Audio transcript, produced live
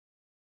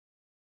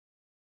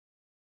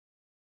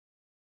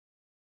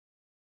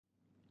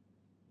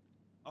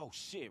Oh,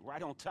 shit,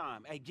 right on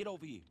time. Hey, get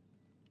over here.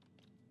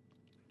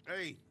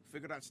 Hey,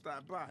 figured I'd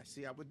stop by,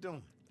 see how we're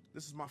doing.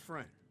 This is my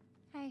friend.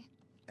 Hey.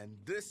 And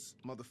this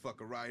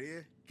motherfucker right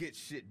here gets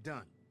shit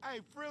done. Hey,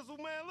 Frizzle,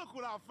 man, look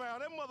what I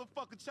found. That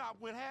motherfucker Chop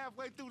went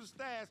halfway through the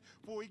stash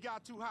before he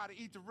got too high to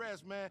eat the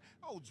rest, man.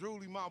 Oh,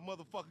 Drooly, my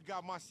motherfucker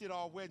got my shit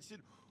all wet and shit.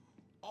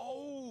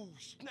 Oh,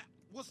 snap.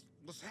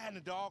 What's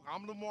happening, dog?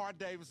 I'm Lamar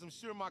Davis. I'm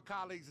sure my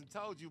colleagues have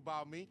told you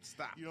about me.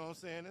 Stop. You know what I'm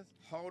saying?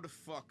 Hold the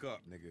fuck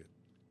up, nigga.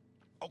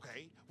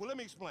 Okay, well, let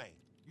me explain.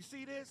 You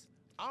see this?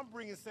 I'm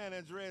bringing San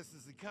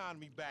Andreas'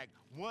 economy back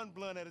one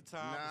blunt at a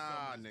time.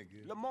 Nah,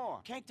 nigga. Lamar,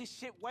 can't this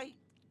shit wait?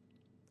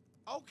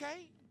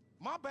 Okay,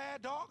 my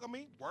bad, dog. I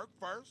mean, work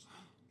first.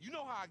 You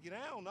know how I get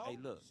down, though. Hey,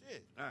 look.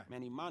 Shit.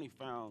 Man, Imani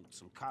found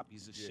some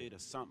copies of shit or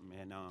something,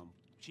 and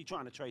she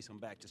trying to trace him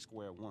back to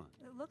square one.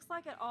 It looks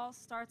like it all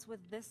starts with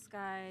this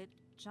guy,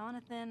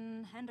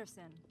 Jonathan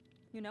Henderson.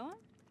 You know him?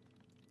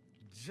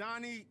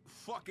 Johnny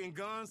fucking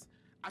Guns?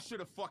 I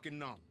should have fucking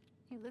known.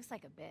 He looks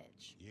like a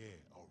bitch. Yeah,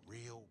 a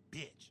real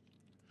bitch.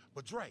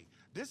 But Dre,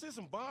 this is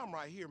some bomb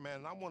right here, man,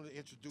 and I wanted to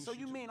introduce you So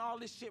you mean all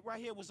this shit right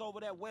here was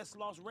over that West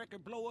Lost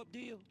record blow-up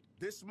deal?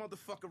 This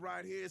motherfucker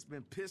right here has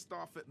been pissed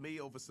off at me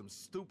over some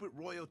stupid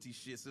royalty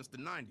shit since the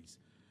 90s.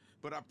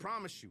 But I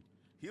promise you,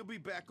 he'll be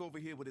back over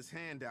here with his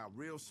hand out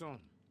real soon.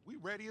 We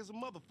ready as a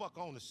motherfucker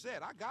on the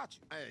set. I got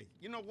you. Hey,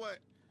 you know what?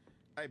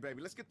 Hey, baby,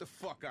 let's get the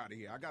fuck out of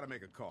here. I gotta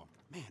make a call.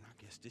 Man,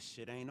 I guess this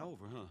shit ain't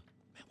over, huh?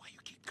 Man, why you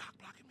keep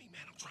cock-blocking me,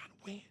 man? I'm trying to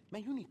win.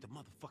 Man, you need to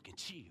motherfucking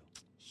chill.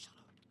 Shut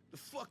up. The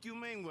fuck you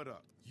mean what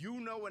up? You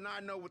know and I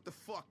know what the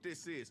fuck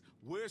this is.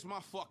 Where's my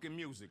fucking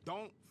music?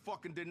 Don't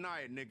fucking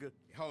deny it, nigga.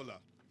 Hold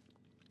up.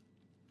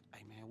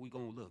 Hey, man, we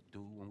gonna look,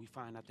 dude. When we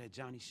find out that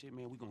Johnny shit,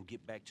 man, we gonna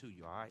get back to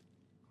you, all right?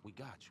 We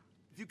got you.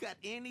 If you got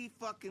any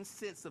fucking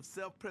sense of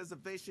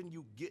self-preservation,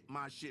 you get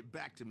my shit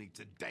back to me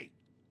today.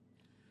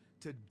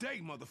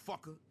 Today,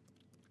 motherfucker.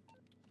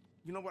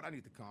 You know what? I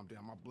need to calm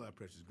down. My blood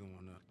pressure's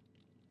going up.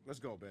 Let's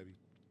go, baby.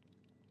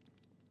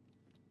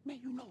 Man,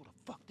 you know the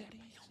fuck that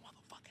is. You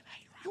motherfucking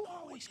hater. You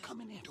always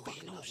coming in Do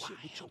fucking you know up who shit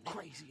I with your am, nigga?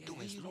 crazy Do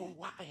ass, you know man.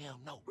 who I am?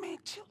 No. Man,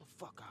 chill the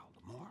fuck out,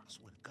 Lamar. I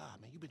swear to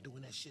God, man, you been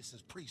doing that shit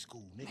since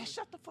preschool, nigga. Man,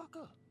 shut the fuck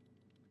up.